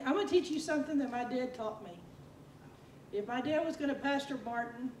going to teach you something that my dad taught me. If my dad was going to pastor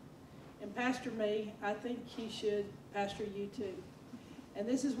Martin and pastor me, I think he should pastor you too. And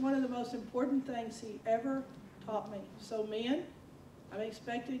this is one of the most important things he ever taught me. So men, I'm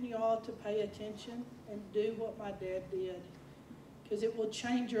expecting you all to pay attention and do what my dad did, because it will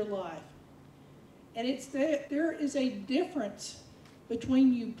change your life. And it's that there is a difference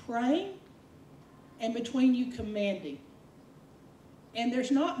between you praying and between you commanding. And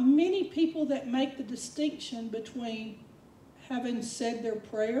there's not many people that make the distinction between having said their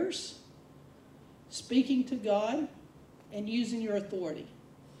prayers, speaking to God, and using your authority.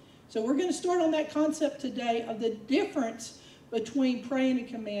 So we're going to start on that concept today of the difference between praying and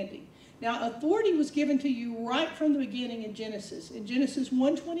commanding. Now, authority was given to you right from the beginning in Genesis. In Genesis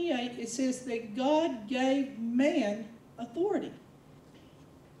 1:28, it says that God gave man authority.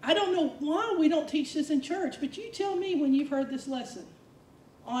 I don't know why we don't teach this in church, but you tell me when you've heard this lesson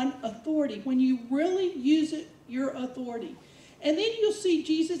on authority, when you really use it, your authority. And then you'll see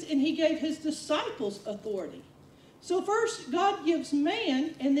Jesus, and he gave his disciples authority. So first, God gives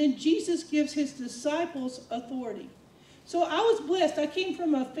man, and then Jesus gives his disciples authority. So I was blessed. I came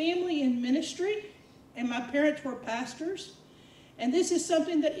from a family in ministry, and my parents were pastors. And this is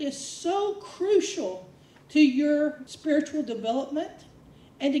something that is so crucial to your spiritual development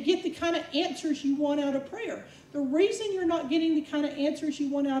and to get the kind of answers you want out of prayer. The reason you're not getting the kind of answers you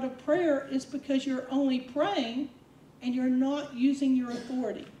want out of prayer is because you're only praying and you're not using your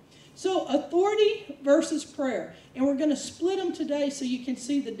authority. So authority versus prayer. And we're going to split them today so you can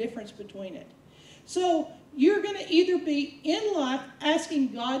see the difference between it. So you're going to either be in life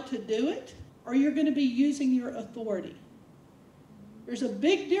asking God to do it, or you're going to be using your authority. There's a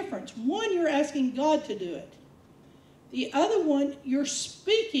big difference. One, you're asking God to do it. The other one, you're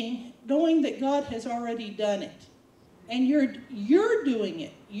speaking knowing that God has already done it. And you're doing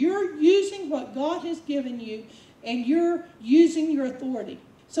it. You're using what God has given you, and you're using your authority.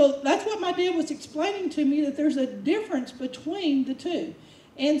 So that's what my dad was explaining to me, that there's a difference between the two.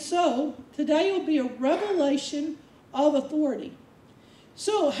 And so today will be a revelation of authority.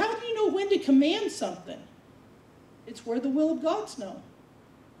 So how do you know when to command something? It's where the will of God's known.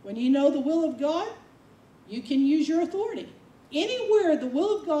 When you know the will of God, you can use your authority. Anywhere the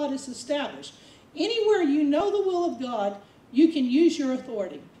will of God is established, anywhere you know the will of God, you can use your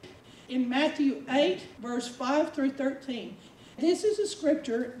authority. In Matthew 8, verse 5 through 13, this is a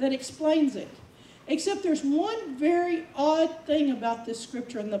scripture that explains it. Except there's one very odd thing about this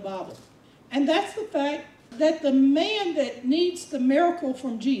scripture in the Bible. And that's the fact that the man that needs the miracle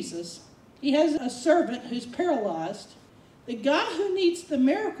from Jesus, he has a servant who's paralyzed. The guy who needs the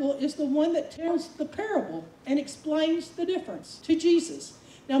miracle is the one that tells the parable and explains the difference to Jesus.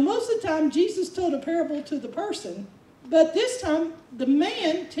 Now, most of the time, Jesus told a parable to the person, but this time, the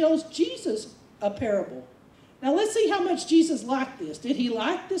man tells Jesus a parable. Now, let's see how much Jesus liked this. Did he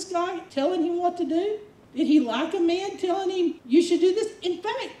like this guy telling him what to do? Did he like a man telling him, you should do this? In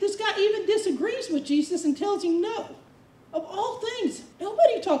fact, this guy even disagrees with Jesus and tells him no. Of all things,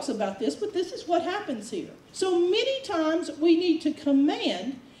 nobody talks about this, but this is what happens here. So many times we need to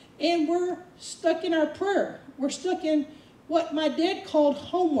command, and we're stuck in our prayer. We're stuck in what my dad called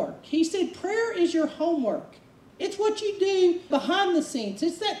homework. He said prayer is your homework. It's what you do behind the scenes.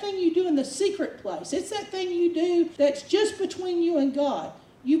 It's that thing you do in the secret place. It's that thing you do that's just between you and God.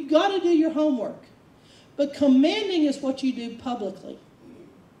 You've got to do your homework. But commanding is what you do publicly.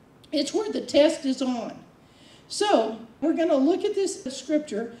 It's where the test is on. So we're going to look at this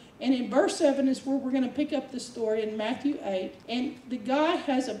scripture, and in verse 7 is where we're going to pick up the story in Matthew 8. And the guy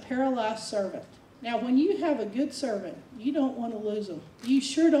has a paralyzed servant. Now, when you have a good servant, you don't want to lose them. You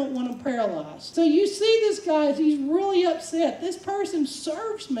sure don't want them paralyzed. So you see this guy, he's really upset. This person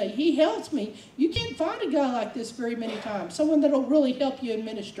serves me. He helps me. You can't find a guy like this very many times, someone that will really help you in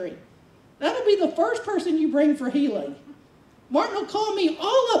ministry. That'll be the first person you bring for healing. Martin will call me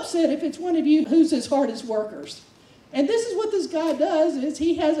all upset if it's one of you who's his hardest workers. And this is what this guy does, is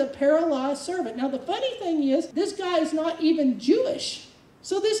he has a paralyzed servant. Now, the funny thing is, this guy is not even Jewish.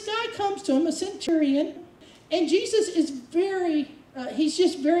 So this guy comes to him, a centurion, and Jesus is he's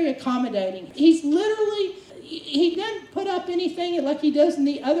just very accommodating. He's literally, he doesn't put up anything like he does in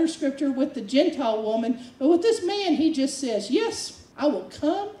the other scripture with the Gentile woman, but with this man, he just says, yes, I will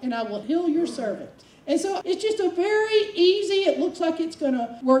come and I will heal your servant. And so it's just a very easy, it looks like it's going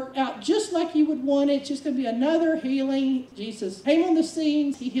to work out just like you would want it. It's just going to be another healing. Jesus came on the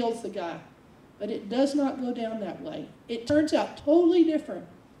scene, he heals the guy. But it does not go down that way. It turns out totally different.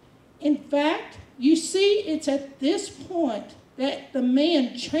 In fact, you see it's at this point that the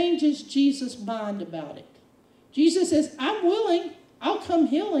man changes Jesus' mind about it. Jesus says, I'm willing. I'll come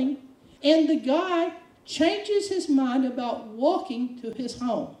healing. And the guy changes his mind about walking to his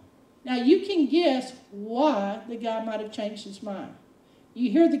home. Now, you can guess why the guy might have changed his mind.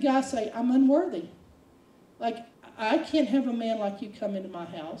 You hear the guy say, I'm unworthy. Like, I can't have a man like you come into my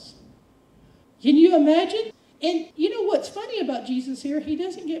house. Can you imagine? And you know what's funny about Jesus here? He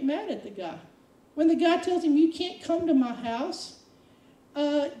doesn't get mad at the guy. When the guy tells him, you can't come to my house,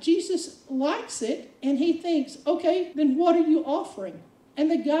 Jesus likes it, and he thinks, okay, then what are you offering?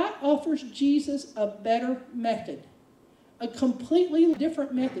 And the guy offers Jesus a better method, a completely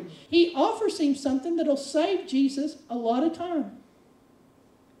different method. He offers him something that'll save Jesus a lot of time.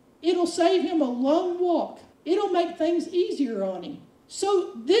 It'll save him a long walk. It'll make things easier on him.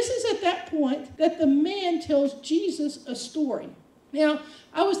 So this is at that point that the man tells Jesus a story. Now,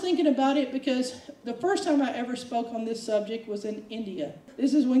 I was thinking about it because the first time I ever spoke on this subject was in India.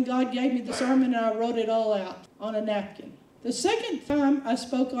 This is when God gave me the sermon and I wrote it all out on a napkin. The second time I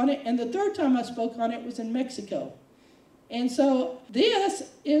spoke on it and the third time I spoke on it was in Mexico. And so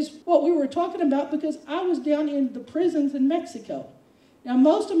this is what we were talking about because I was down in the prisons in Mexico. Now,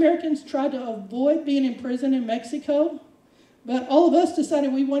 most Americans try to avoid being in prison in Mexico, but all of us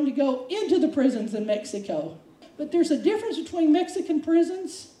decided we wanted to go into the prisons in Mexico. But there's a difference between Mexican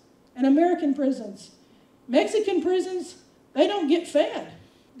prisons and American prisons. Mexican prisons, they don't get fed.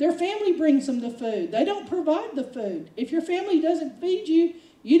 Their family brings them the food. They don't provide the food. If your family doesn't feed you,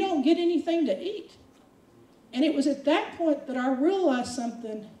 you don't get anything to eat. And it was at that point that I realized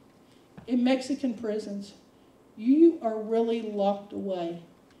something in Mexican prisons. You are really locked away.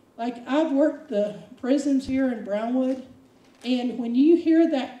 Like, I've worked the prisons here in Brownwood, and when you hear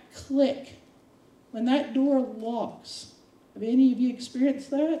that click, when that door locks, have any of you experienced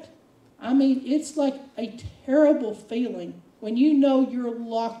that? I mean, it's like a terrible feeling when you know you're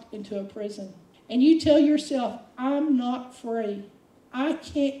locked into a prison. And you tell yourself, I'm not free. I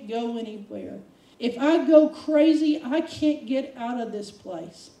can't go anywhere. If I go crazy, I can't get out of this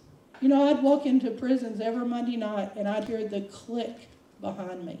place. You know, I'd walk into prisons every Monday night and I'd hear the click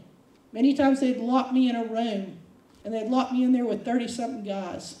behind me. Many times they'd lock me in a room and they'd lock me in there with 30-something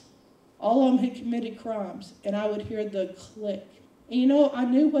guys. All of them had committed crimes, and I would hear the click. And you know, I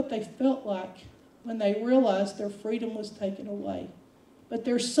knew what they felt like when they realized their freedom was taken away. But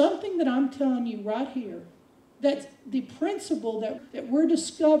there's something that I'm telling you right here, that the principle that we're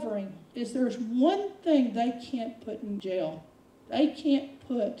discovering is there's one thing they can't put in jail. They can't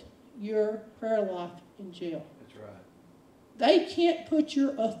put your prayer life in jail. That's right. They can't put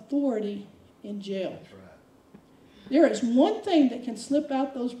your authority in jail. That's right. There is one thing that can slip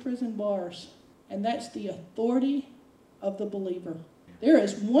out those prison bars, and that's the authority of the believer. There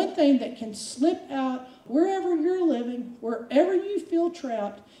is one thing that can slip out wherever you're living, wherever you feel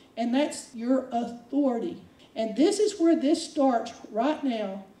trapped, and that's your authority. And this is where this starts right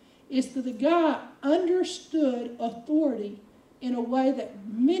now, is that the guy understood authority in a way that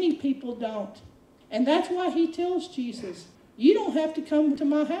many people don't. And that's why he tells Jesus, you don't have to come to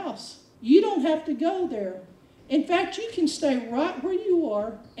my house. You don't have to go there. In fact, you can stay right where you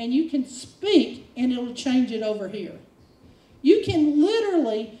are and you can speak and it'll change it over here. You can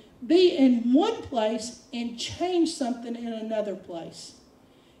literally be in one place and change something in another place.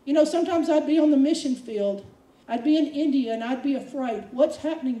 You know, sometimes I'd be on the mission field. I'd be in India and I'd be afraid. What's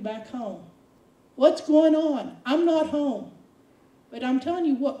happening back home? What's going on? I'm not home. But I'm telling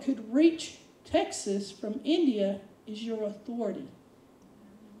you, what could reach Texas from India is your authority.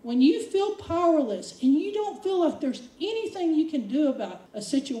 When you feel powerless and you don't feel like there's anything you can do about a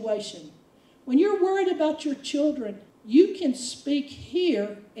situation, when you're worried about your children, you can speak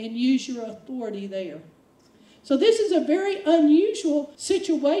here and use your authority there. So this is a very unusual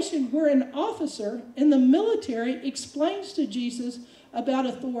situation where an officer in the military explains to Jesus about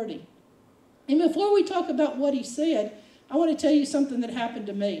authority. And before we talk about what he said, I want to tell you something that happened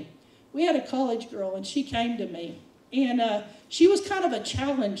to me. We had a college girl and she came to me. And she was kind of a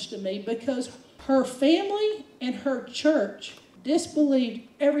challenge to me because her family and her church disbelieved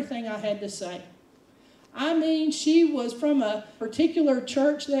everything I had to say. I mean, she was from a particular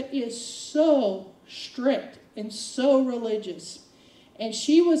church that is so strict and so religious. And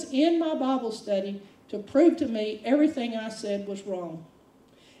she was in my Bible study to prove to me everything I said was wrong.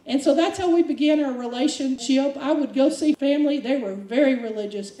 And so that's how we began our relationship. I would go see family. They were very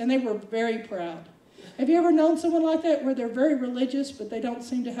religious and they were very proud. Have you ever known someone like that where they're very religious but they don't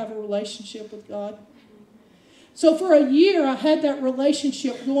seem to have a relationship with God? So for a year I had that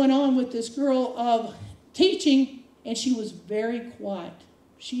relationship going on with this girl of teaching, and she was very quiet.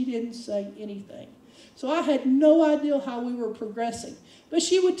 She didn't say anything. So I had no idea how we were progressing. But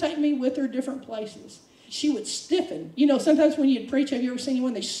she would take me with her different places. she would stiffen. You know, sometimes when you'd preach, have you ever seen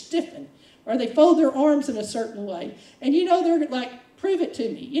anyone, they stiffen, or they fold their arms in a certain way. And you know, they're like, prove it to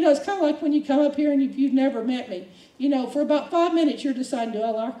me. You know, it's kind of like when you come up here and you've never met me. You know, for about 5 minutes, you're deciding, do I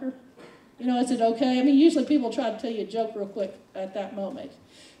like her? You know, is it okay? I mean, usually people try to tell you a joke real quick at that moment.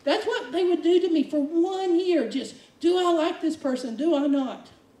 That's what they would do to me for 1 year. Just, do I like this person? Do I not?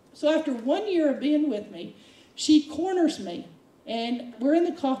 So after 1 year of being with me, she corners me. And we're in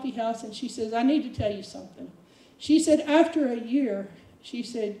the coffee house, and she says, I need to tell you something. She said, after a year, she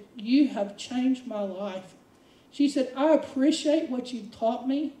said, you have changed my life. She said, I appreciate what you've taught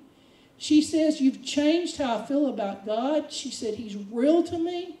me. She says, you've changed how I feel about God. She said, he's real to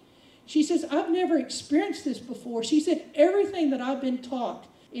me. She says, I've never experienced this before. She said, everything that I've been taught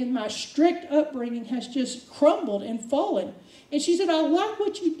in my strict upbringing has just crumbled and fallen. And she said, I like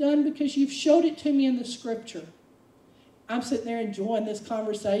what you've done because you've showed it to me in the scripture. I'm sitting there enjoying this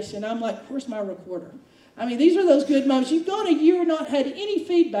conversation. I'm like, where's my recorder? I mean, these are those good moments. You've gone a year and not had any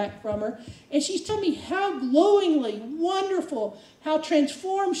feedback from her. And she's telling me how glowingly wonderful, how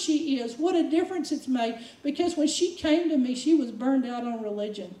transformed she is, what a difference it's made. Because when she came to me, she was burned out on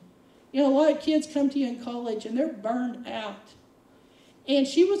religion. You know, a lot of kids come to you in college and they're burned out. And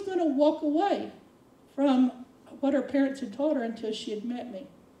she was going to walk away from what her parents had taught her until she had met me.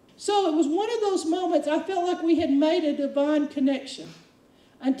 So it was one of those moments I felt like we had made a divine connection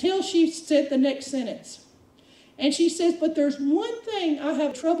until she said the next sentence. And she says, but there's one thing I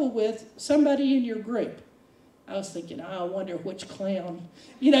have trouble with, somebody in your group. I was thinking, I wonder which clown.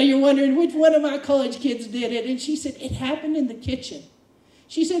 You know, you're wondering which one of my college kids did it. And she said, it happened in the kitchen.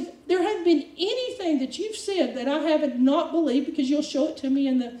 She said, there hasn't been anything that you've said that I haven't not believed because you'll show it to me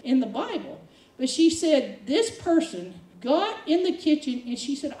in the Bible. But she said, this person got in the kitchen and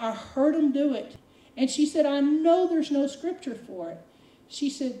she said, I heard them do it. And she said, I know there's no scripture for it. She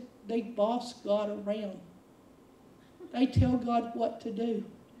said, they boss God around. They tell God what to do.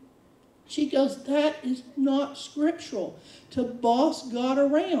 She goes, that is not scriptural, to boss God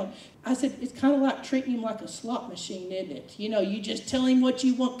around. I said, it's kind of like treating him like a slot machine, isn't it? You know, you just tell him what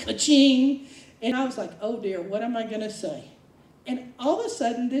you want, ka-ching. And I was like, oh dear, what am I going to say? And all of a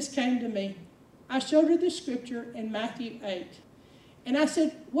sudden, this came to me. I showed her the scripture in Matthew 8. And I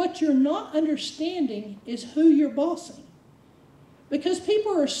said, what you're not understanding is who you're bossing. Because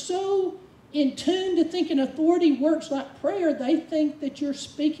people are so in tune to thinking authority works like prayer, they think that you're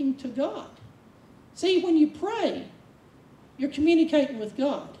speaking to God. See, when you pray, you're communicating with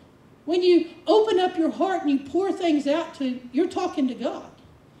God. When you open up your heart and you pour things out you're talking to God.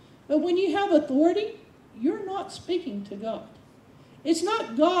 But when you have authority, you're not speaking to God. It's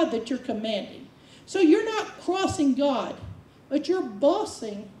not God that you're commanding. So you're not crossing God, but you're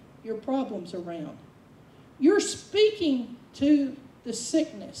bossing your problems around. You're speaking to the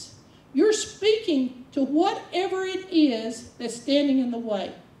sickness. You're speaking to whatever it is that's standing in the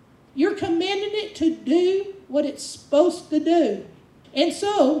way. You're commanding it to do what it's supposed to do. And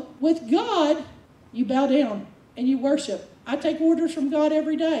so, with God, you bow down and you worship. I take orders from God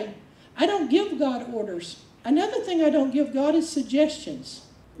every day. I don't give God orders. Another thing I don't give God is suggestions.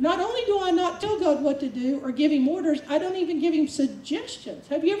 Not only do I not tell God what to do or give him orders, I don't even give him suggestions.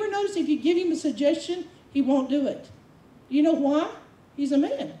 Have you ever noticed if you give him a suggestion, he won't do it? You know why? He's a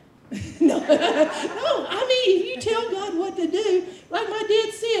man. No, I mean, if you tell God what to do, like my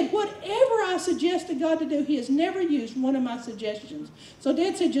dad said, whatever I suggest to God to do, he has never used one of my suggestions. So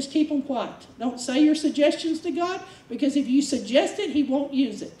Dad said, just keep them quiet. Don't say your suggestions to God, because if you suggest it, he won't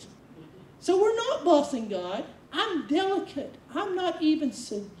use it. So we're not bossing God. I'm delicate. I'm not even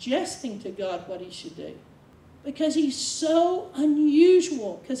suggesting to God what he should do, because he's so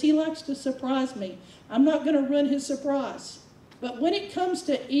unusual, because he likes to surprise me. I'm not going to ruin his surprise. But when it comes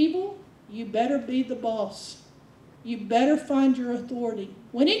to evil, you better be the boss. You better find your authority.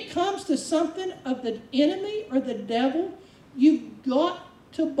 When it comes to something of the enemy or the devil, you've got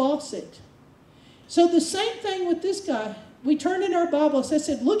to boss it. So the same thing with this guy. We turned in our Bibles. I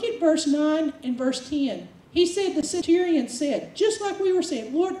said, look at verse 9 and verse 10. He said, the centurion said, just like we were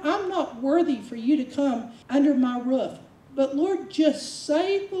saying, Lord, I'm not worthy for you to come under my roof. But Lord, just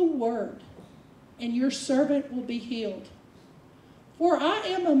say the word, and your servant will be healed. For I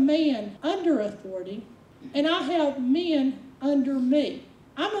am a man under authority, and I have men under me.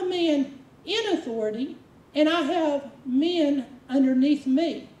 I'm a man in authority, and I have men underneath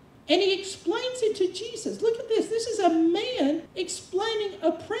me. And he explains it to Jesus. Look at this. This is a man explaining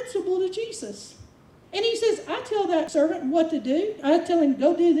a principle to Jesus. And he says, I tell that servant what to do. I tell him,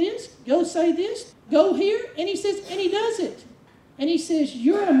 go do this, go say this, go here. And he says, and he does it. And he says,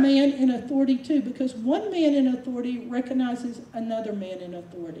 you're a man in authority too, because one man in authority recognizes another man in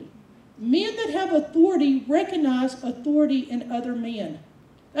authority. Men that have authority recognize authority in other men.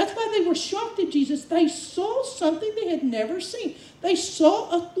 That's why they were shocked at Jesus. They saw something they had never seen. They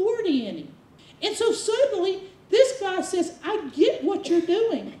saw authority in him. And so suddenly, this guy says, I get what you're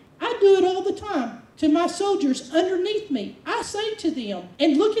doing. I do it all the time to my soldiers underneath me. I say to them,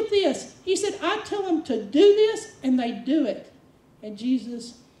 and look at this. He said, I tell them to do this, and they do it. And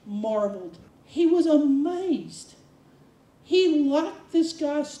Jesus marveled. He was amazed. He liked this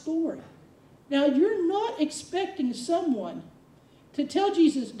guy's story. Now, you're not expecting someone to tell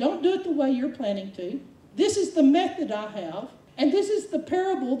Jesus, don't do it the way you're planning to. This is the method I have. And this is the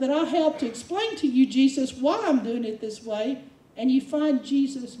parable that I have to explain to you, Jesus, why I'm doing it this way. And you find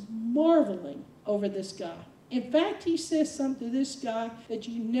Jesus marveling over this guy. In fact, he says something to this guy that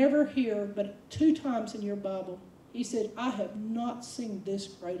you never hear but 2 times in your Bible. He said, I have not seen this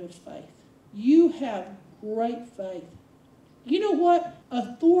great of faith. You have great faith. You know what?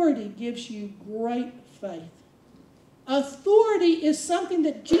 Authority gives you great faith. Authority is something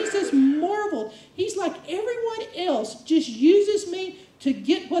that Jesus marveled. He's like, everyone else just uses me to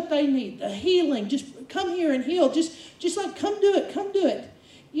get what they need. The healing. Just come here and heal. Just like, come do it. Come do it.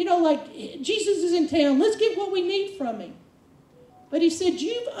 You know, like, Jesus is in town. Let's get what we need from him. But he said,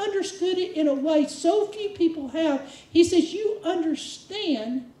 you've understood it in a way so few people have. He says, you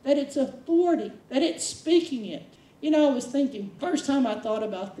understand that it's authority, that it's speaking it. You know, I was thinking, first time I thought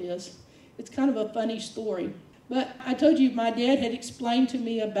about this, it's kind of a funny story. But I told you my dad had explained to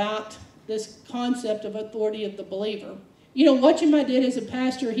me about this concept of authority of the believer. You know, watching my dad as a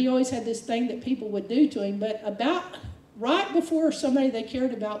pastor, he always had this thing that people would do to him. But about right before somebody they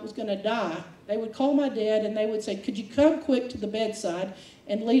cared about was going to die, they would call my dad and they would say, could you come quick to the bedside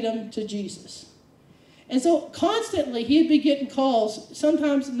and lead them to Jesus? And so constantly he'd be getting calls,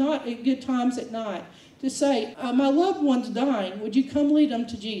 sometimes not at good times at night, to say, my loved one's dying. Would you come lead them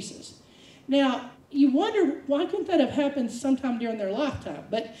to Jesus? Now, you wonder, why couldn't that have happened sometime during their lifetime?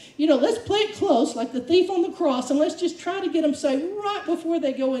 But, you know, let's play it close, like the thief on the cross, and let's just try to get them saved right before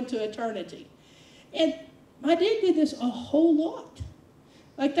they go into eternity. And my dad did this a whole lot.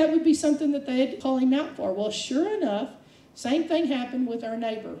 Like that would be something that they'd call him out for. Well, sure enough, same thing happened with our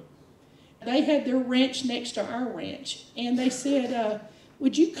neighbor. They had their ranch next to our ranch, and they said,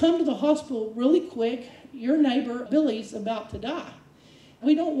 would you come to the hospital really quick? Your neighbor, Billy's about to die.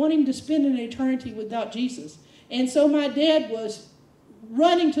 We don't want him to spend an eternity without Jesus. And so my dad was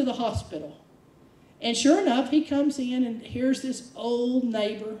running to the hospital. And sure enough, he comes in, and here's this old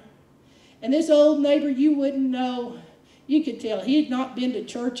neighbor. And this old neighbor, you wouldn't know, you could tell he had not been to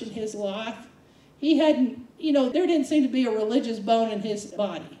church in his life. He hadn't, you know, there didn't seem to be a religious bone in his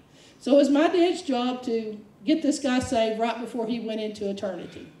body. So it was my dad's job to get this guy saved right before he went into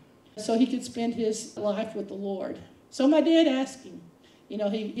eternity, so he could spend his life with the Lord. So my dad asked him, you know,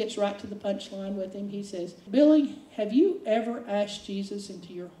 he gets right to the punchline with him. He says, Billy, have you ever asked Jesus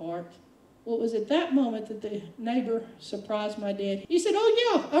into your heart? Well, it was at that moment that the neighbor surprised my dad. He said,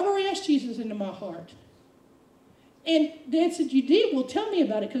 oh yeah, I've already asked Jesus into my heart. And Dad said, you did? Well, tell me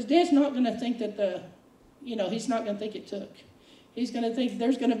about it, because Dad's not going to think that he's not going to think it took. He's going to think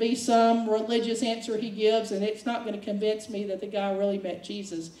there's going to be some religious answer he gives, and it's not going to convince me that the guy really met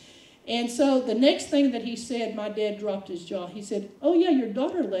Jesus. And so the next thing that he said, my dad dropped his jaw. He said, oh yeah, your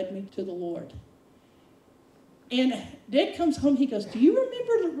daughter led me to the Lord. And Dad comes home, he goes, do you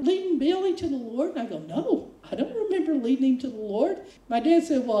remember leading Billy to the Lord? And I go, no, I don't remember leading him to the Lord. My dad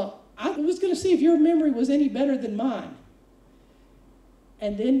said, well, I was going to see if your memory was any better than mine.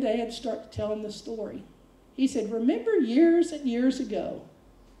 And then Dad started telling the story. He said, remember years and years ago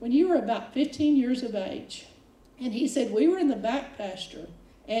when you were about 15 years of age? And he said, we were in the back pasture.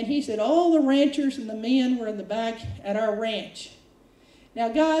 And he said, all the ranchers and the men were in the back at our ranch. Now,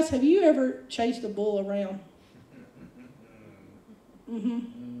 guys, have you ever chased a bull around?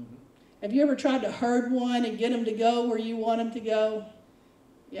 Mm-hmm. Have you ever tried to herd one and get them to go where you want them to go?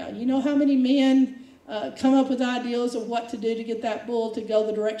 Yeah, you know how many men come up with ideas of what to do to get that bull to go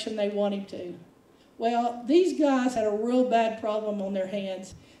the direction they want him to? Well, these guys had a real bad problem on their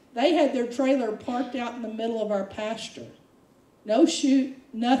hands. They had their trailer parked out in the middle of our pasture. No chute,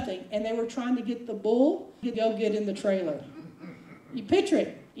 nothing. And they were trying to get the bull to go get in the trailer. You picture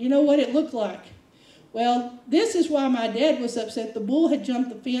it. You know what it looked like. Well, this is why my dad was upset. The bull had jumped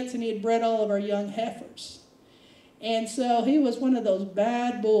the fence and he had bred all of our young heifers. And so he was one of those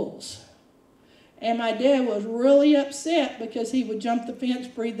bad bulls. And my dad was really upset because he would jump the fence,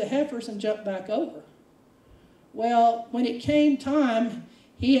 breed the heifers, and jump back over. Well, when it came time,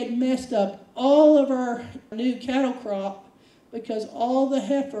 he had messed up all of our new cattle crop because all the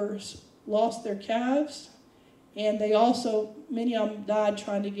heifers lost their calves And they also, many of them died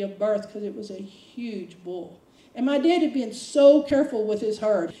trying to give birth because it was a huge bull. And my dad had been so careful with his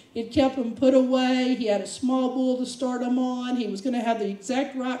herd. He'd kept them put away. He had a small bull to start them on. He was going to have the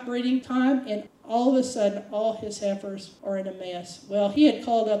exact right breeding time. And all of a sudden, all his heifers are in a mess. Well, he had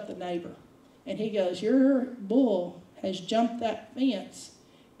called up the neighbor. And he goes, your bull has jumped that fence.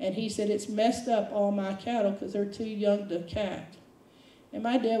 And he said, it's messed up all my cattle because they're too young to calve. And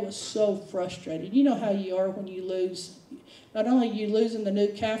my dad was so frustrated. You know how you are when you lose. Not only are you losing the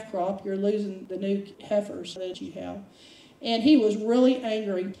new calf crop, you're losing the new heifers that you have. And he was really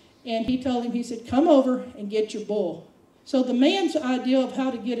angry. And he told him, he said, come over and get your bull. So the man's idea of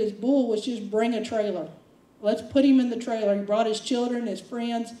how to get his bull was just bring a trailer. Let's put him in the trailer. He brought his children, his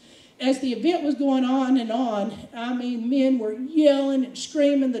friends. As the event was going on, I mean, men were yelling and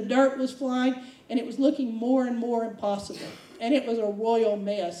screaming. The dirt was flying. And it was looking more and more impossible. And it was a royal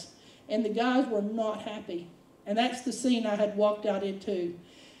mess. And the guys were not happy. And that's the scene I had walked out into.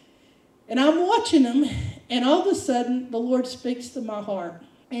 And I'm watching them, and all of a sudden, the Lord speaks to my heart.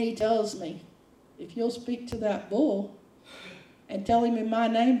 And he tells me, if you'll speak to that bull and tell him in my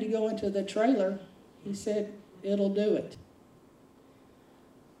name to go into the trailer, he said, it'll do it.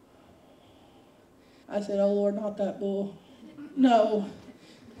 I said, oh, Lord, not that bull. No,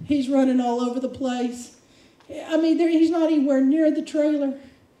 he's running all over the place. I mean, he's not anywhere near the trailer.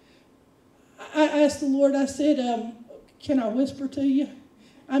 I asked the Lord, I said, can I whisper to you?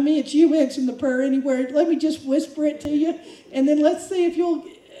 I mean, it's you answering the prayer anywhere. Let me just whisper it to you, and then let's see if you'll,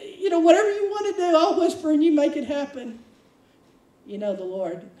 whatever you want to do, I'll whisper and you make it happen. The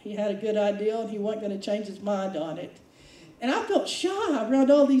Lord, he had a good idea, and he wasn't going to change his mind on it. And I felt shy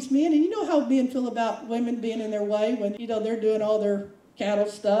around all these men, and you know how men feel about women being in their way when, they're doing all their cattle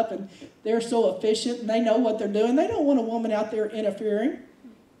stuff, and they're so efficient, and they know what they're doing. They don't want a woman out there interfering.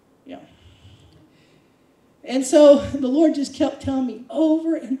 Yeah. And so the Lord just kept telling me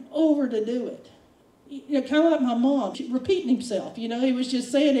over and over to do it. Kind of like my mom, repeating himself. He was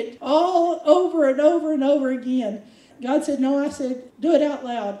just saying it all over and over and over again. God said, no. I said, do it out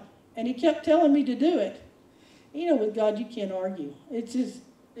loud. And he kept telling me to do it. With God, you can't argue.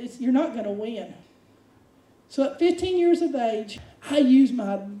 You're not going to win. So at 15 years of age, I use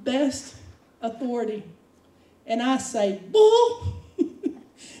my best authority. And I say, bull,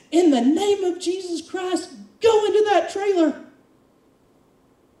 in the name of Jesus Christ, go into that trailer.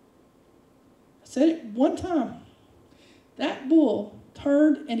 I said it one time. That bull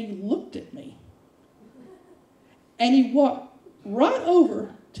turned and he looked at me. And he walked right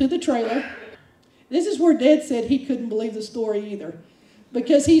over to the trailer. This is where Dad said he couldn't believe the story either.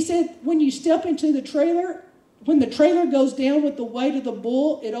 Because he said when you step into the trailer, when the trailer goes down with the weight of the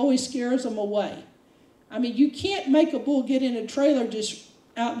bull, it always scares them away. I mean, you can't make a bull get in a trailer just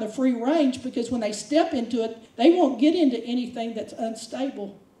out in the free range, because when they step into it, they won't get into anything that's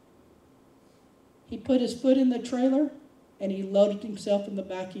unstable. He put his foot in the trailer, and he loaded himself in the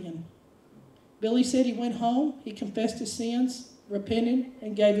back end. Billy said he went home, he confessed his sins, repented,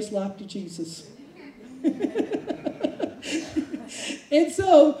 and gave his life to Jesus. And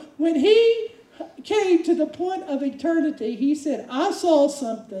so when he came to the point of eternity, he said, I saw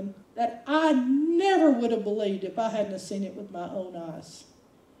something that I never would have believed if I hadn't seen it with my own eyes.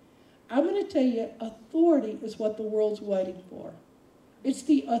 I'm going to tell you, authority is what the world's waiting for. It's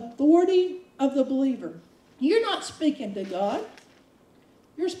the authority of the believer. You're not speaking to God.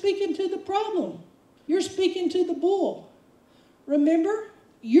 You're speaking to the problem. You're speaking to the bull. Remember,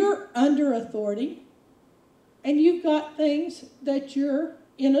 you're under authority, and you've got things that you're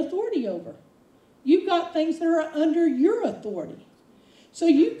in authority over. You've got things that are under your authority. So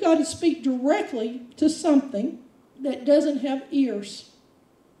you've got to speak directly to something that doesn't have ears,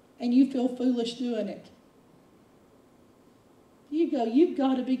 and you feel foolish doing it. You go, you've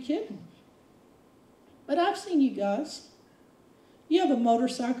got to be kidding. But I've seen you guys. You have a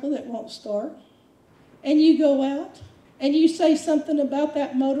motorcycle that won't start, and you go out, and you say something about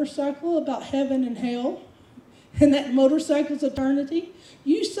that motorcycle, about heaven and hell, and that motorcycle's eternity.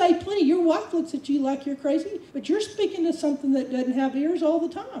 You say plenty. Your wife looks at you like you're crazy, but you're speaking to something that doesn't have ears all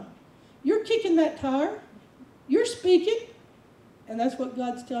the time. You're kicking that tire. You're speaking, and that's what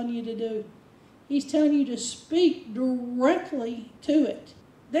God's telling you to do. He's telling you to speak directly to it.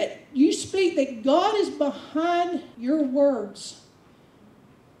 That you speak, that God is behind your words.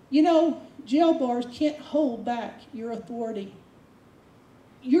 Jail bars can't hold back your authority.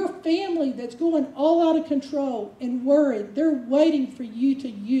 Your family that's going all out of control and worried, they're waiting for you to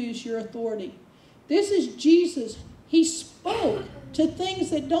use your authority. This is Jesus. He spoke to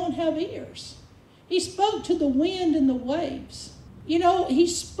things that don't have ears. He spoke to the wind and the waves. He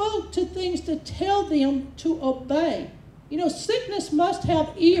spoke to things to tell them to obey. Sickness must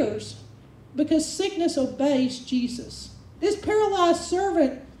have ears because sickness obeys Jesus. This paralyzed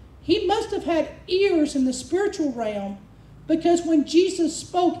servant, he must have had ears in the spiritual realm because when Jesus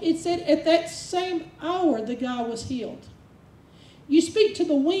spoke, it said at that same hour the guy was healed. You speak to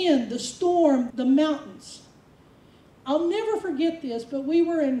the wind, the storm, the mountains. I'll never forget this, but we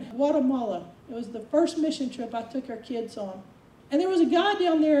were in Guatemala. It was the first mission trip I took our kids on. And there was a guy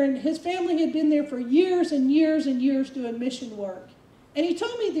down there, and his family had been there for years and years and years doing mission work. And he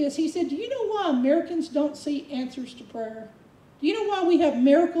told me this. He said, do you know why Americans don't see answers to prayer? Do you know why we have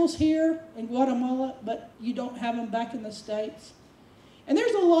miracles here in Guatemala, but you don't have them back in the States? And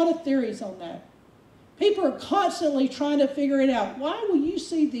there's a lot of theories on that. People are constantly trying to figure it out. Why will you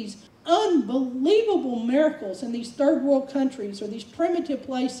see these unbelievable miracles in these third world countries or these primitive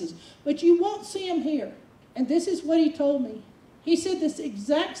places, but you won't see them here? And this is what he told me. He said this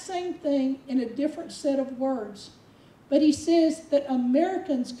exact same thing in a different set of words. But he says that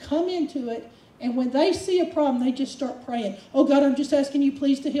Americans come into it, and when they see a problem, they just start praying. Oh, God, I'm just asking you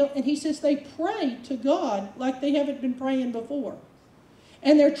please to heal. And he says they pray to God like they haven't been praying before.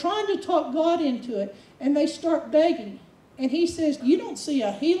 And they're trying to talk God into it, and they start begging. And he says, you don't see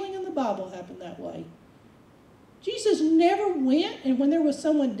a healing in the Bible happen that way. Jesus never went, and when there was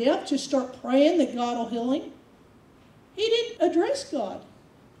someone deaf, just start praying that God will heal him. He didn't address God.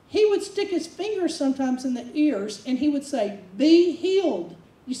 He would stick his fingers sometimes in the ears, and he would say, be healed.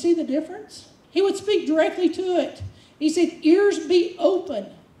 You see the difference? He would speak directly to it. He said, ears be open.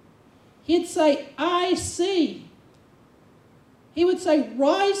 He'd say, I see. He would say,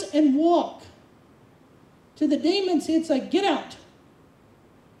 rise and walk. To the demons, he'd say, get out.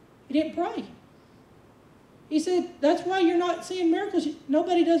 He didn't pray. He said, that's why you're not seeing miracles.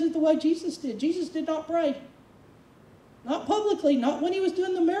 Nobody does it the way Jesus did. Jesus did not pray. Not publicly, not when he was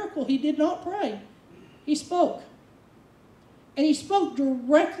doing the miracle. He did not pray. He spoke. And he spoke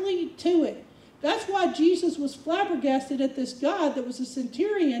directly to it. That's why Jesus was flabbergasted at this guy that was a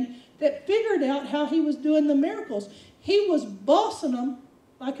centurion that figured out how he was doing the miracles. He was bossing them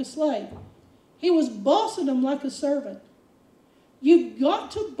like a slave. He was bossing them like a servant. You've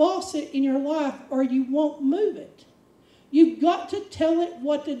got to boss it in your life or you won't move it. You've got to tell it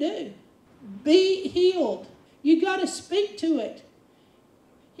what to do. Be healed. You've got to speak to it.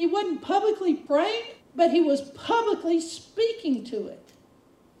 He wasn't publicly praying, but he was publicly speaking to it.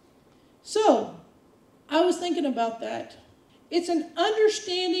 So, I was thinking about that. It's an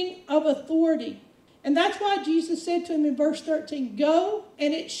understanding of authority. And that's why Jesus said to him in verse 13, go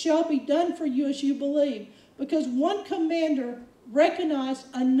and it shall be done for you as you believe. Because one commander recognized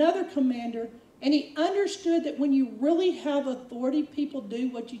another commander, and he understood that when you really have authority, people do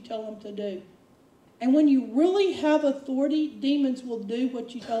what you tell them to do. And when you really have authority, demons will do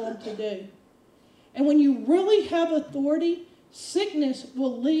what you tell them to do. And when you really have authority, sickness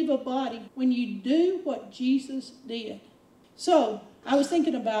will leave a body when you do what Jesus did. So, I was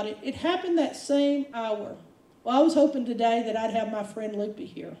thinking about it. It happened that same hour. Well, I was hoping today that I'd have my friend Loopy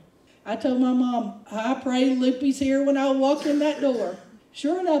here. I told my mom, I pray Loopy's here when I walk in that door.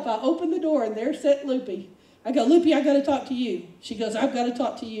 Sure enough, I opened the door and there sat Loopy. I go, Loopy, I got to talk to you. She goes, I've got to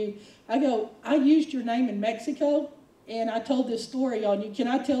talk to you. I go, I used your name in Mexico and I told this story on you. Can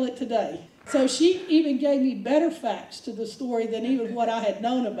I tell it today? So she even gave me better facts to the story than even what I had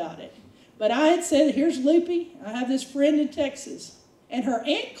known about it. But I had said, here's Loopy. I have this friend in Texas. And her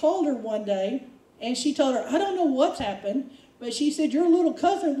aunt called her one day, and she told her, I don't know what's happened, but she said, your little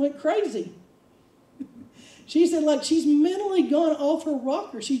cousin went crazy. She said, like, she's mentally gone off her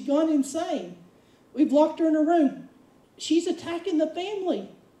rocker. She's gone insane. We've locked her in a room. She's attacking the family.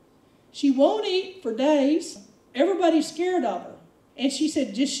 She won't eat for days. Everybody's scared of her. And she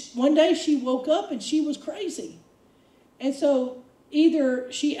said, just one day she woke up and she was crazy. And so either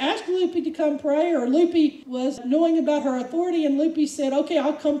she asked Loopy to come pray, or Loopy was knowing about her authority, and Loopy said, okay,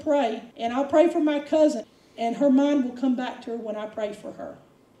 I'll come pray, and I'll pray for my cousin, and her mind will come back to her when I pray for her.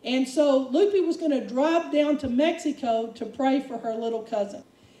 And so Loopy was going to drive down to Mexico to pray for her little cousin.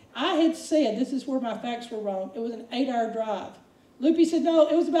 I had said, this is where my facts were wrong, it was an 8-hour drive. Loopy said, no,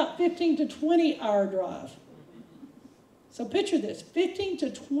 it was about 15 to 20-hour drive. So picture this, 15 to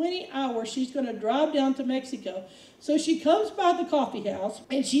 20 hours she's going to drive down to Mexico. So she comes by the coffee house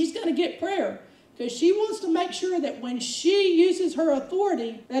and she's going to get prayer because she wants to make sure that when she uses her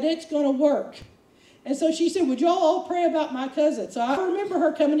authority that it's going to work. And so she said, would y'all all pray about my cousin? So I remember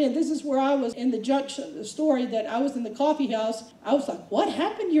her coming in. This is where I was in the junction, the story that I was in the coffee house. I was like, what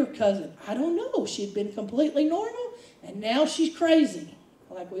happened to your cousin? I don't know. She'd been completely normal and now she's crazy.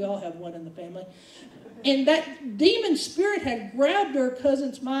 like we all have one in the family. And that demon spirit had grabbed her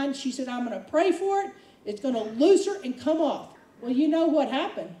cousin's mind. She said, I'm going to pray for it. It's going to loose her and come off. Well, you know what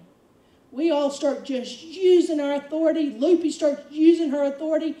happened. We all start just using our authority. Loopy starts using her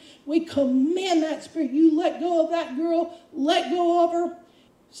authority. We command that spirit. You let go of that girl. Let go of her.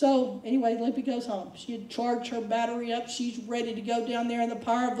 So anyway, Loopy goes home. She had charged her battery up. She's ready to go down there in the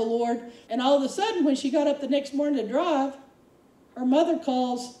power of the Lord. And all of a sudden, when she got up the next morning to drive, her mother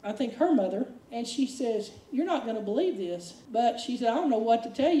calls, I think her mother, and she says, you're not going to believe this. But she said, I don't know what to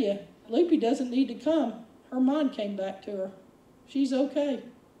tell you. Loopy doesn't need to come. Her mind came back to her. She's okay.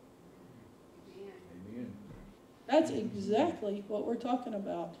 Amen. That's exactly what we're talking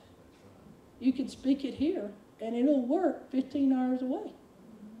about. You can speak it here, and it'll work 15 hours away.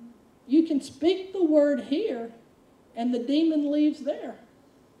 You can speak the word here, and the demon leaves there.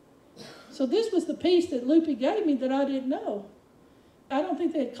 So this was the piece that Loopy gave me that I didn't know. I don't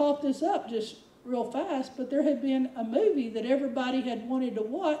think they had caught this up just real fast, but there had been a movie that everybody had wanted to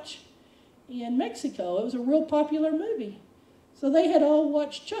watch in Mexico. It was a real popular movie. So they had all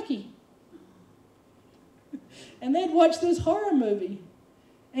watched Chucky. And they'd watched this horror movie.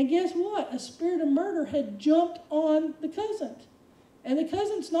 And guess what? A spirit of murder had jumped on the cousin. And the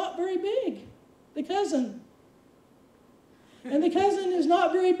cousin's not very big. The cousin. And the cousin is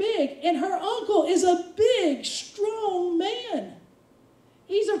not very big. And her uncle is a big, strong man.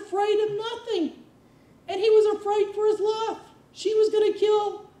 He's afraid of nothing. And he was afraid for his life. She was going to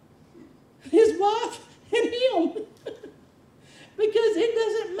kill his wife and him. Because it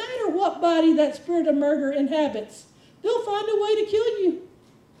doesn't matter what body that spirit of murder inhabits. They'll find a way to kill you.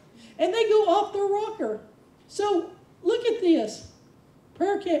 And they go off their rocker. So look at this.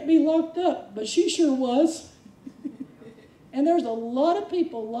 Prayer can't be locked up, but she sure was. And there's a lot of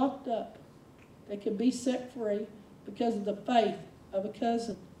people locked up that could be set free because of the faith of a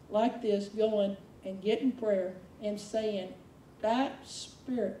cousin like this going and getting prayer and saying, that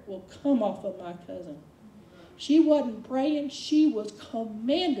spirit will come off of my cousin. She wasn't praying, she was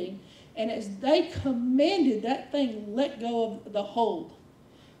commanding. And as they commanded, that thing let go of the hold.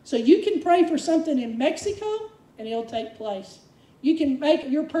 So you can pray for something in Mexico and it'll take place. You can make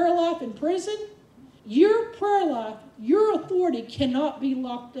your prayer life in prison. Your prayer life, your authority cannot be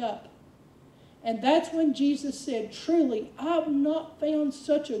locked up. And that's when Jesus said, truly, I've not found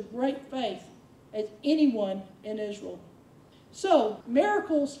such a great faith as anyone in Israel. So,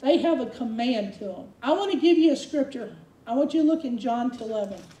 miracles, they have a command to them. I want to give you a scripture. I want you to look in John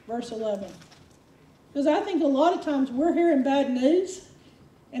 11, verse 11. Because I think a lot of times we're hearing bad news,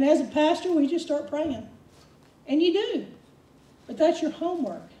 and as a pastor, we just start praying. And you do. But that's your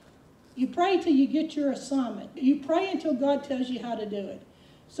homework. You pray till you get your assignment. You pray until God tells you how to do it.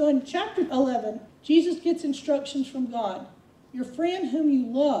 So in chapter 11, Jesus gets instructions from God. Your friend whom you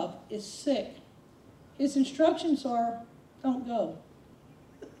love is sick. His instructions are, don't go.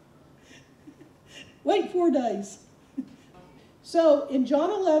 Wait 4 days. So in John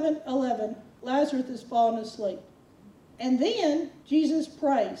 11:11, Lazarus is falling asleep. And then Jesus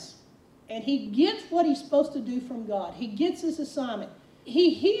prays. And he gets what he's supposed to do from God. He gets his assignment.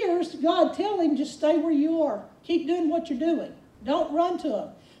 He hears God tell him, just stay where you are. Keep doing what you're doing. Don't run to him.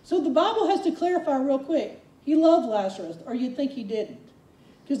 So the Bible has to clarify real quick. He loved Lazarus, or you'd think he didn't.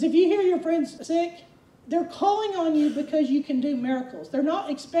 Because if you hear your friend's sick, they're calling on you because you can do miracles. They're not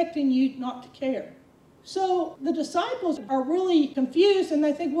expecting you not to care. So the disciples are really confused, and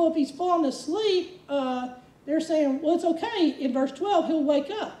they think, well, if he's fallen asleep, they're saying, well, it's okay. In verse 12, he'll wake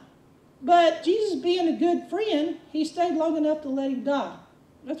up. But Jesus, being a good friend, he stayed long enough to let him die.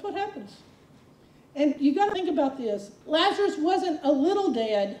 That's what happens. And you got to think about this. Lazarus wasn't a little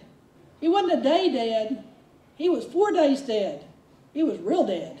dead. He wasn't a day dead. He was 4 days dead. He was real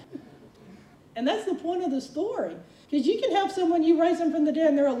dead. And that's the point of the story. Because you can have someone, you raise them from the dead,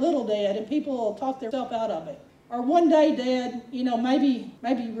 and they're a little dead, and people will talk themselves out of it. Or 1 day dead,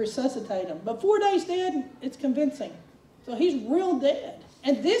 maybe resuscitate them. But 4 days dead, it's convincing. So he's real dead.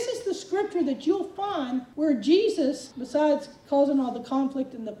 And this is the scripture that you'll find where Jesus, besides causing all the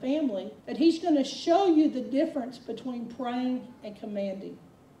conflict in the family, that he's going to show you the difference between praying and commanding.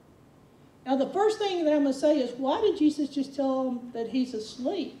 Now, the first thing that I'm going to say is, why did Jesus just tell him that he's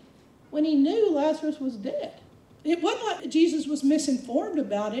asleep when he knew Lazarus was dead? It wasn't like Jesus was misinformed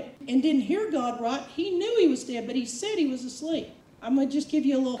about it and didn't hear God right. He knew he was dead, but he said he was asleep. I'm going to just give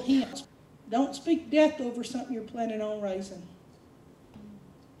you a little hint. Don't speak death over something you're planning on raising.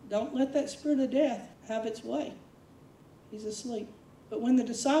 Don't let that spirit of death have its way. He's asleep. But when the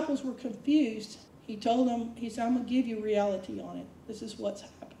disciples were confused, he told them, he said, I'm going to give you reality on it. This is what's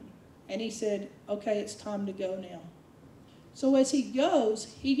happened. And he said, okay, it's time to go now. So as he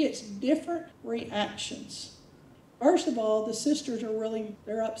goes, he gets different reactions. First of all, the sisters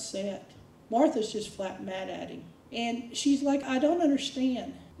they're upset. Martha's just flat mad at him. And she's like, I don't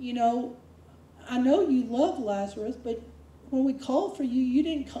understand. I know you love Lazarus, but when we called for you, you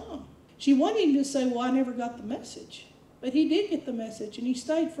didn't come. She wanted him to say, well, I never got the message. But he did get the message, and he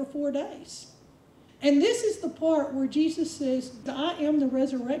stayed for 4 days. And this is the part where Jesus says, I am the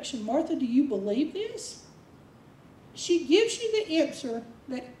resurrection. Martha, do you believe this? She gives you the answer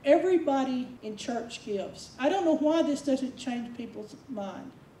that everybody in church gives. I don't know why this doesn't change people's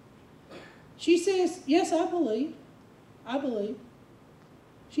mind. She says, yes, I believe. I believe.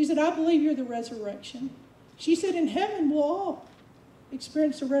 She said, I believe you're the resurrection. She said, in heaven we'll all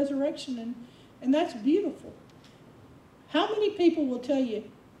experience the resurrection, and that's beautiful. How many people will tell you,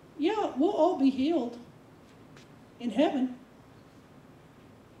 yeah, we'll all be healed in heaven?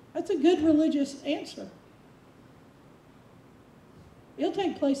 That's a good religious answer. It'll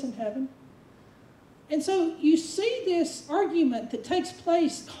take place in heaven. And so you see this argument that takes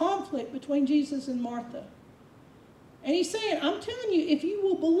place, conflict between Jesus and Martha. And he's saying, I'm telling you, if you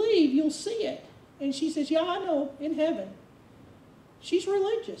will believe, you'll see it. And she says, yeah, I know, in heaven. She's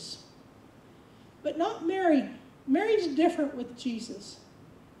religious. But not Mary. Mary's different with Jesus.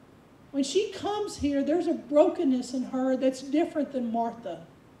 When she comes here, there's a brokenness in her that's different than Martha.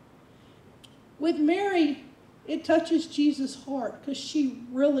 With Mary, it touches Jesus' heart because she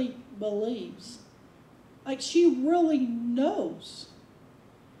really believes. Like she really knows.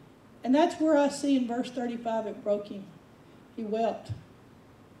 And that's where I see in verse 35 it broke him. He wept.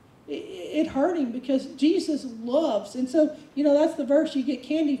 It hurt him because Jesus loves. And so, that's the verse you get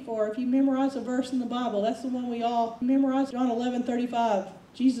candy for. If you memorize a verse in the Bible, that's the one we all memorize. John 11:35.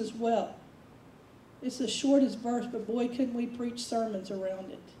 Jesus wept. It's the shortest verse, but boy, couldn't we preach sermons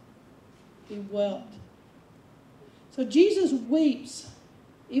around it. He wept. So Jesus weeps.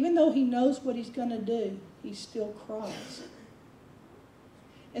 Even though he knows what he's going to do, he still cries.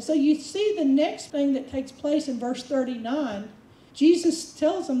 And so you see the next thing that takes place in verse 39. Jesus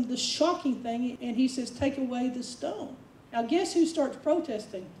tells them the shocking thing, and he says, take away the stone. Now guess who starts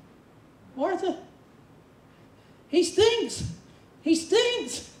protesting? Martha. He stinks. He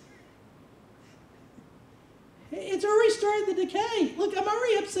stinks. It's already started the decay. Look, I'm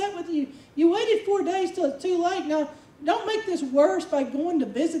already upset with you. You waited 4 days till it's too late. Now, don't make this worse by going to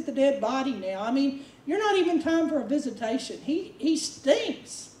visit the dead body now. I mean, you're not even time for a visitation. He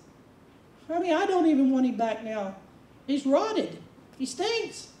stinks. I mean, I don't even want him back now. He's rotted. He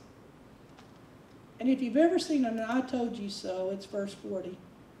stinks. And if you've ever seen an I told you so, it's verse 40.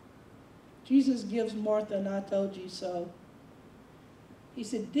 Jesus gives Martha an I told you so. He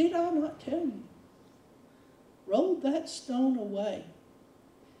said, did I not tell you? Roll that stone away.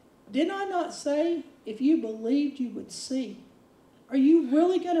 Did I not say, if you believed, you would see? Are you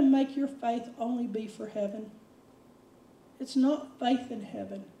really going to make your faith only be for heaven? It's not faith in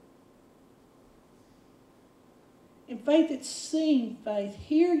heaven. In faith, it's seeing faith.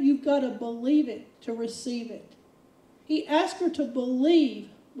 Here, you've got to believe it to receive it. He asked her to believe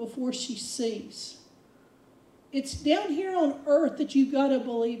before she sees. It's down here on earth that you've got to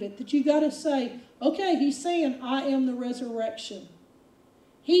believe it, that you've got to say, okay, he's saying, I am the resurrection.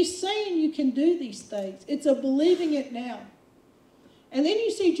 He's saying you can do these things. It's a believing it now. And then you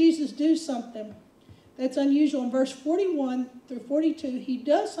see Jesus do something that's unusual. In verse 41 through 42, he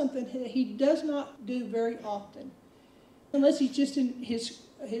does something that he does not do very often. Unless he's just in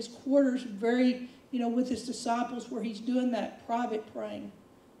his quarters with his disciples where he's doing that private praying.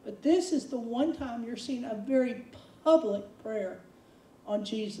 But this is the one time you're seeing a very public prayer on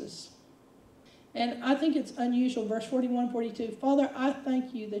Jesus. And I think it's unusual. Verse 41, 42. Father, I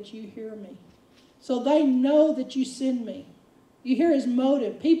thank you that you hear me. So they know that you send me. You hear his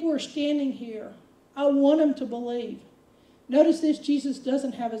motive. People are standing here. I want them to believe. Notice this, Jesus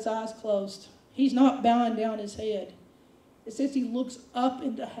doesn't have his eyes closed. He's not bowing down his head. It says he looks up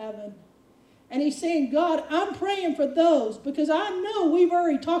into heaven. And he's saying, God, I'm praying for those because I know we've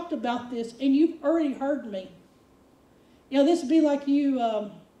already talked about this and you've already heard me. This would be like you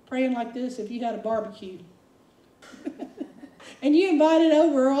praying like this if you had a barbecue. And you invited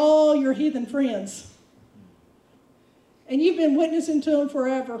over all your heathen friends. And you've been witnessing to them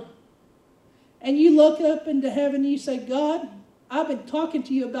forever. And you look up into heaven and you say, God, I've been talking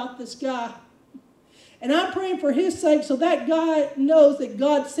to you about this guy. And I'm praying for his sake so that guy knows that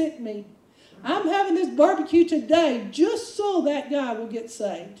God sent me. I'm having this barbecue today just so that guy will get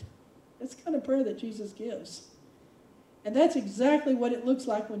saved. That's the kind of prayer that Jesus gives. And that's exactly what it looks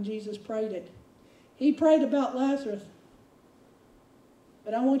like when Jesus prayed it. He prayed about Lazarus.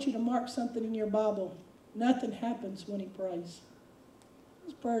 But I want you to mark something in your Bible. Nothing happens when he prays.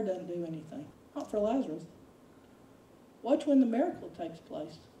 His prayer doesn't do anything. Not for Lazarus. Watch when the miracle takes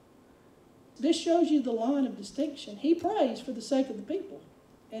place. This shows you the line of distinction. He prays for the sake of the people.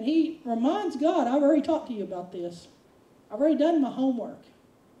 And he reminds God, I've already talked to you about this. I've already done my homework.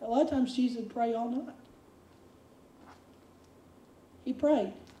 A lot of times Jesus would pray all night. He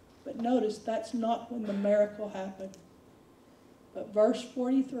prayed. But notice that's not when the miracle happened. But verse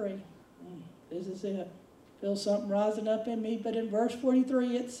 43, this is it. Feel something rising up in me. But in verse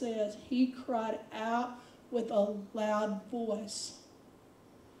 43 it says, he cried out with a loud voice.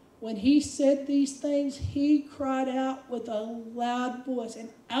 When he said these things, he cried out with a loud voice. And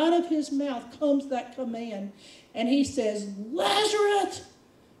out of his mouth comes that command. And he says, Lazarus,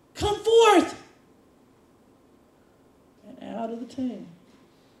 come forth. And out of the tomb,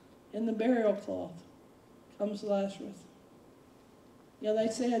 in the burial cloth, comes Lazarus. Yeah, they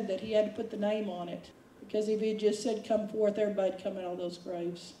said that he had to put the name on it. Because if he had just said, come forth, everybody'd come out of those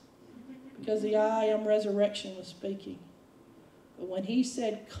graves. Because the I am resurrection was speaking. But when he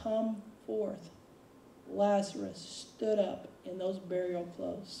said, come forth, Lazarus stood up in those burial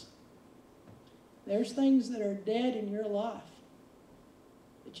clothes. There's things that are dead in your life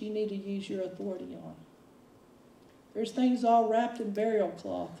that you need to use your authority on. There's things all wrapped in burial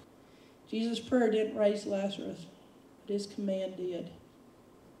cloth. Jesus' prayer didn't raise Lazarus, but his command did.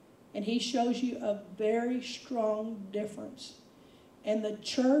 And he shows you a very strong difference. And the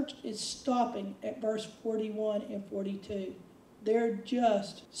church is stopping at verse 41 and 42. They're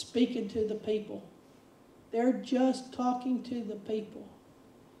just speaking to the people. They're just talking to the people.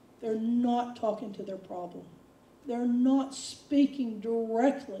 They're not talking to their problem. They're not speaking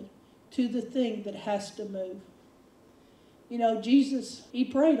directly to the thing that has to move. You know, Jesus, he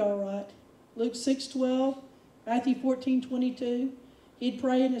prayed all right. Luke 6:12, Matthew 14:22. He'd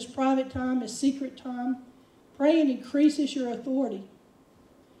pray in his private time, his secret time. Praying increases your authority.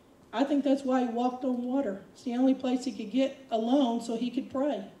 I think that's why he walked on water. It's the only place he could get alone so he could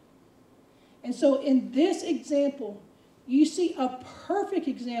pray. And so in this example, you see a perfect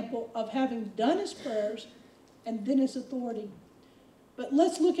example of having done his prayers and then his authority. But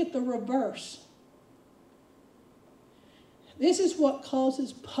let's look at the reverse. This is what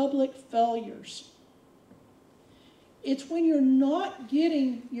causes public failures. It's when you're not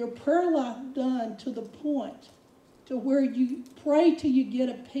getting your prayer life done to the point to where you pray till you get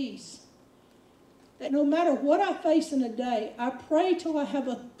a peace. That no matter what I face in a day, I pray till I have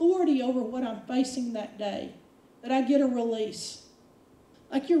authority over what I'm facing that day. That I get a release.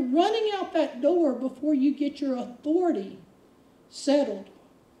 Like you're running out that door before you get your authority settled.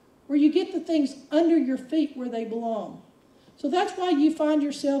 Where you get the things under your feet where they belong. So that's why you find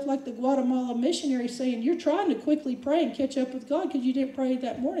yourself like the Guatemala missionary saying, you're trying to quickly pray and catch up with God because you didn't pray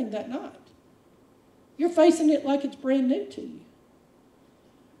that morning, that night. You're facing it like it's brand new to you.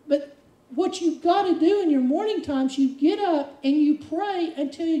 But what you've got to do in your morning times, you get up and you pray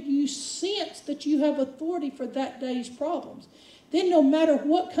until you sense that you have authority for that day's problems. Then no matter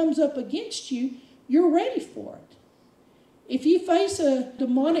what comes up against you, you're ready for it. If you face a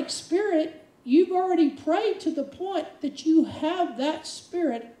demonic spirit, you've already prayed to the point that you have that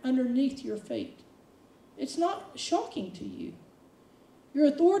spirit underneath your feet. It's not shocking to you. Your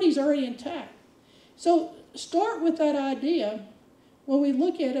authority is already intact. So start with that idea when we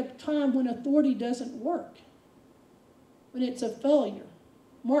look at a time when authority doesn't work, when it's a failure.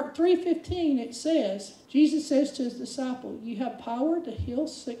 Mark 3:15, it says, Jesus says to his disciple, you have power to heal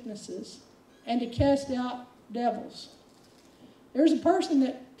sicknesses and to cast out devils. There's a person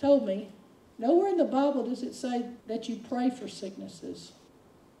that told me, nowhere in the Bible does it say that you pray for sicknesses.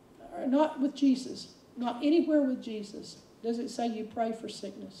 Not with Jesus. Not anywhere with Jesus does it say you pray for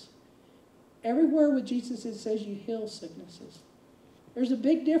sickness. Everywhere with Jesus it says you heal sicknesses. There's a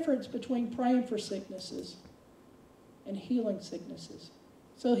big difference between praying for sicknesses and healing sicknesses.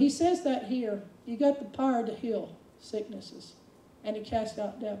 So he says that here. You got the power to heal sicknesses and to cast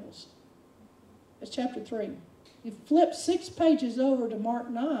out devils. That's chapter 3. You flip 6 pages over to Mark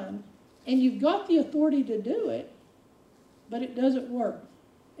 9, and you've got the authority to do it, but it doesn't work.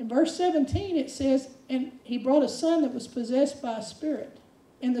 In verse 17 it says, and he brought a son that was possessed by a spirit.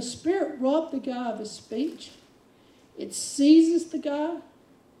 And the spirit robbed the guy of his speech. It seizes the guy.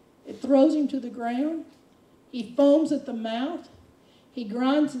 It throws him to the ground. He foams at the mouth. He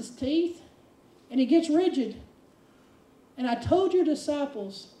grinds his teeth. And he gets rigid. And I told your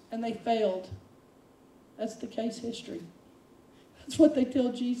disciples, and they failed. That's the case history. That's what they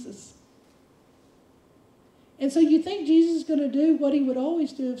tell Jesus. And so you think Jesus is going to do what he would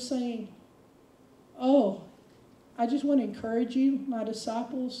always do of saying, oh, I just want to encourage you, my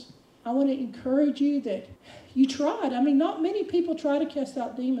disciples. I want to encourage you that you tried. I mean, not many people try to cast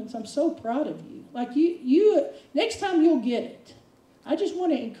out demons. I'm so proud of you. Like you next time you'll get it. I just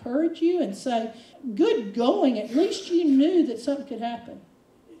want to encourage you and say, good going. At least you knew that something could happen.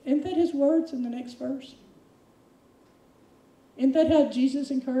 Isn't that his words in the next verse? Isn't that how Jesus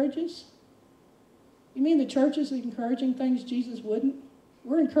encourages? You mean the church is encouraging things Jesus wouldn't?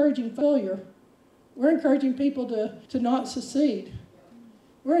 We're encouraging failure. We're encouraging people to not succeed.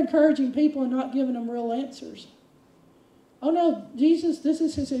 We're encouraging people and not giving them real answers. Oh no, Jesus, this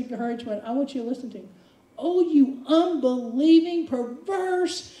is his encouragement. I want you to listen to him. Oh, you unbelieving,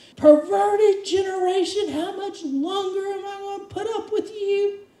 perverse, perverted generation, how much longer am I going to put up with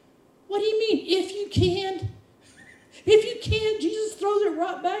you? What do you mean, if you can? If you can, Jesus throws it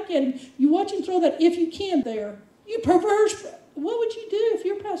right back at him. You watch him throw that if you can there. You perverse. What would you do if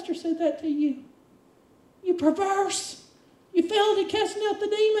your pastor said that to you? You perverse. You failed at casting out the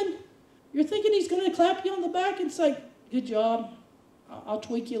demon. You're thinking he's going to clap you on the back and say, good job. I'll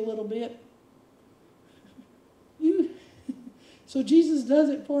tweak you a little bit. So Jesus does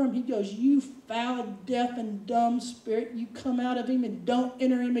it for him. He goes, you foul, deaf, and dumb spirit, you come out of him and don't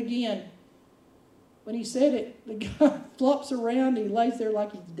enter him again. When he said it, the guy flops around and he lays there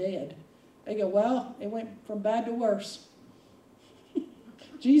like he's dead. They go, well, it went from bad to worse.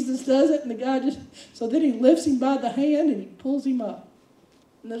 Jesus does it, and the guy so then he lifts him by the hand and he pulls him up.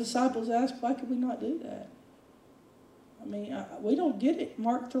 And the disciples ask, why could we not do that? I mean, we don't get it.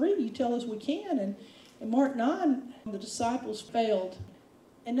 Mark 3, you tell us we can. And in Mark 9, the disciples failed.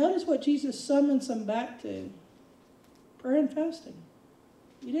 And notice what Jesus summons them back to. Prayer and fasting.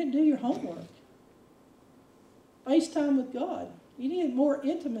 You didn't do your homework. FaceTime with God. You needed more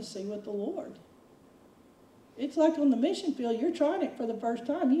intimacy with the Lord. It's like on the mission field, you're trying it for the first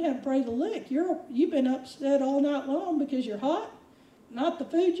time. You haven't prayed a lick. You've been upset all night long because you're hot, not the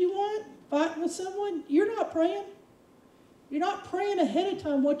food you want, fighting with someone. You're not praying. You're not praying ahead of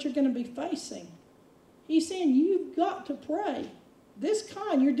time what you're going to be facing. He's saying you've got to pray. This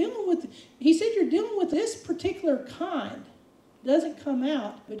kind, he said you're dealing with this particular kind. It doesn't come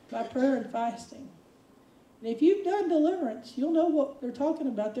out but by prayer and fasting. And if you've done deliverance, you'll know what they're talking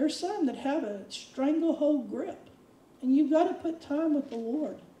about. There's some that have a stranglehold grip. And you've got to put time with the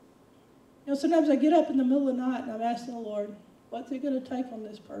Lord. You know, sometimes I get up in the middle of the night and I'm asking the Lord, what's it going to take on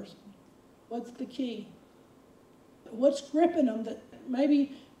this person? What's the key? What's gripping them that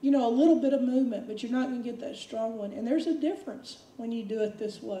maybe, a little bit of movement, but you're not going to get that strong one. And there's a difference when you do it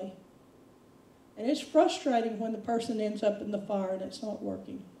this way. And it's frustrating when the person ends up in the fire and it's not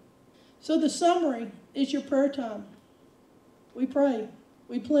working. So the summary is your prayer time. We pray.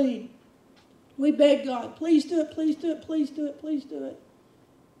 We plead. We beg God, please do it, please do it, please do it, please do it.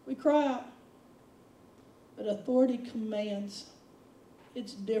 We cry out. But authority commands.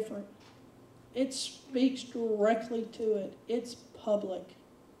 It's different. It speaks directly to it. It's public.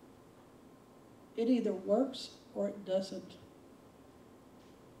 It either works or it doesn't.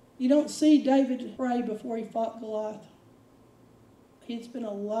 You don't see David pray before he fought Goliath. He'd spent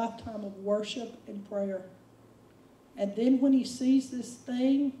a lifetime of worship and prayer. And then when he sees this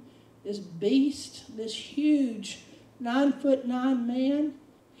thing, this beast, this huge 9'9" man,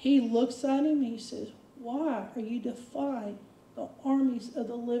 he looks at him and he says, why are you defying the armies of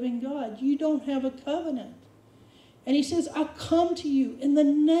the living God? You don't have a covenant. And he says, I come to you in the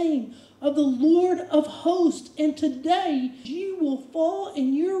name of the Lord of hosts, and today you will fall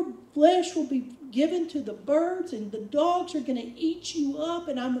and your flesh will be given to the birds, and the dogs are going to eat you up,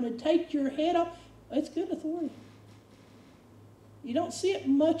 and I'm going to take your head off. That's good authority. You don't see it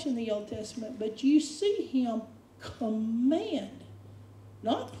much in the Old Testament, but you see him command,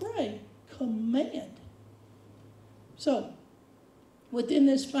 not pray, command. So, within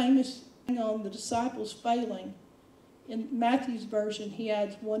this famous thing on the disciples failing, in Matthew's version, he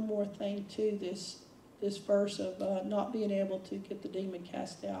adds one more thing to this verse of not being able to get the demon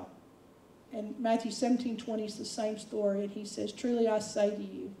cast out. And Matthew 17:20 is the same story, and he says, truly I say to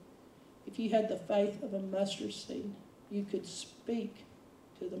you, if you had the faith of a mustard seed, you could speak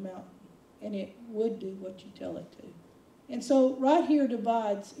to the mountain, and it would do what you tell it to. And so right here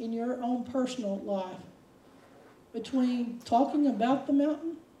divides in your own personal life between talking about the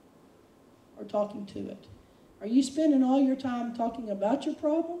mountain or talking to it. Are you spending all your time talking about your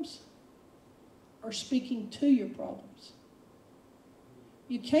problems or speaking to your problems?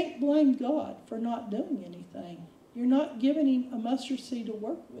 You can't blame God for not doing anything. You're not giving him a mustard seed to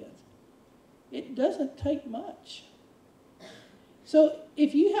work with. It doesn't take much. So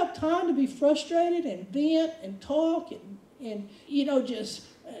if you have time to be frustrated and vent and talk and just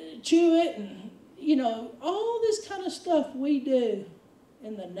chew it and, all this kind of stuff we do,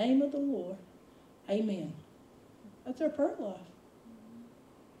 in the name of the Lord. Amen. That's our prayer life.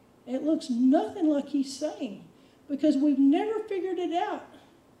 It looks nothing like he's saying because we've never figured it out.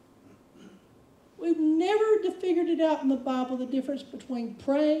 We've never figured it out in the Bible, the difference between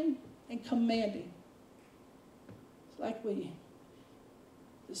praying and commanding. It's like we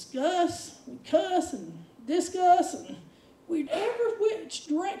discuss, we cuss and discuss, and we never which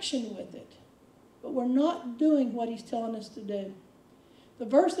direction with it. But we're not doing what he's telling us to do. The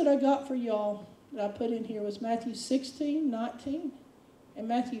verse that I got for y'all that I put in here was Matthew 16:19 and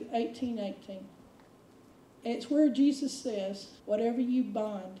Matthew 18:18. And it's where Jesus says, whatever you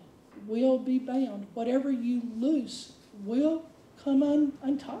bind will be bound. Whatever you loose will come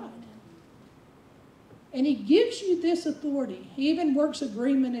untied. And he gives you this authority. He even works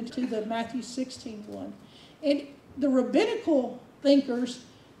agreement into the Matthew 16:1. And the rabbinical thinkers,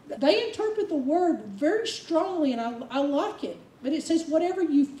 they interpret the word very strongly, and I like it. But it says, whatever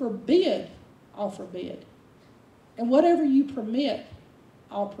you forbid, I'll forbid. And whatever you permit,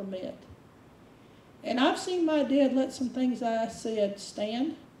 I'll permit. And I've seen my dad let some things I said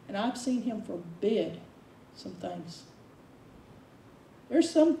stand, and I've seen him forbid some things. There's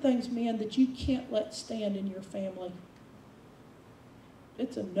some things, men, that you can't let stand in your family.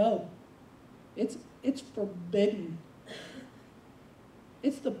 It's a no. It's forbidden.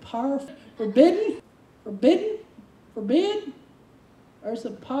 It's the power of forbid, or it's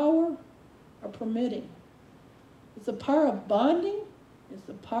the power of permitting. It's the power of bonding, it's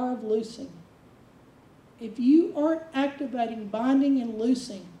the power of loosing. If you aren't activating bonding and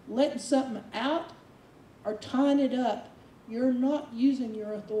loosing, letting something out or tying it up, you're not using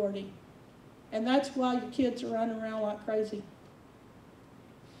your authority. And that's why your kids are running around like crazy.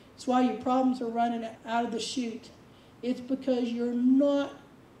 It's why your problems are running out of the chute. It's because you're not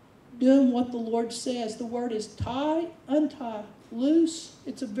doing what the Lord says. The word is tie, untie, loose.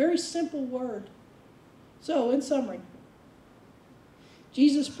 It's a very simple word. So, in summary,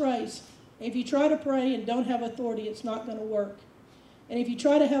 Jesus prays. If you try to pray and don't have authority, it's not going to work. And if you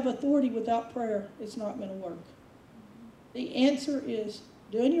try to have authority without prayer, it's not going to work. The answer is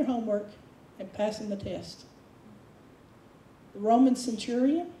doing your homework and passing the test. The Roman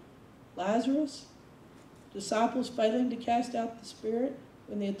centurion, Lazarus, disciples failing to cast out the spirit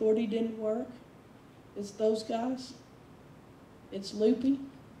when the authority didn't work. It's those guys. It's Loopy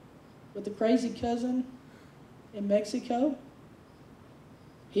with the crazy cousin in Mexico.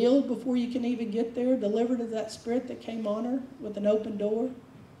 Healed before you can even get there. Delivered of that spirit that came on her with an open door.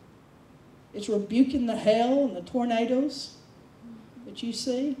 It's rebuking the hail and the tornadoes that you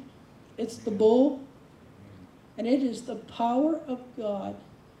see. It's the bull. And it is the power of God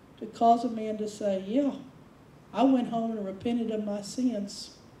to cause a man to say, yeah, I went home and repented of my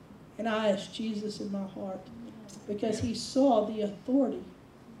sins. And I asked Jesus in my heart. Because he saw the authority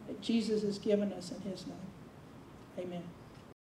that Jesus has given us in his name. Amen.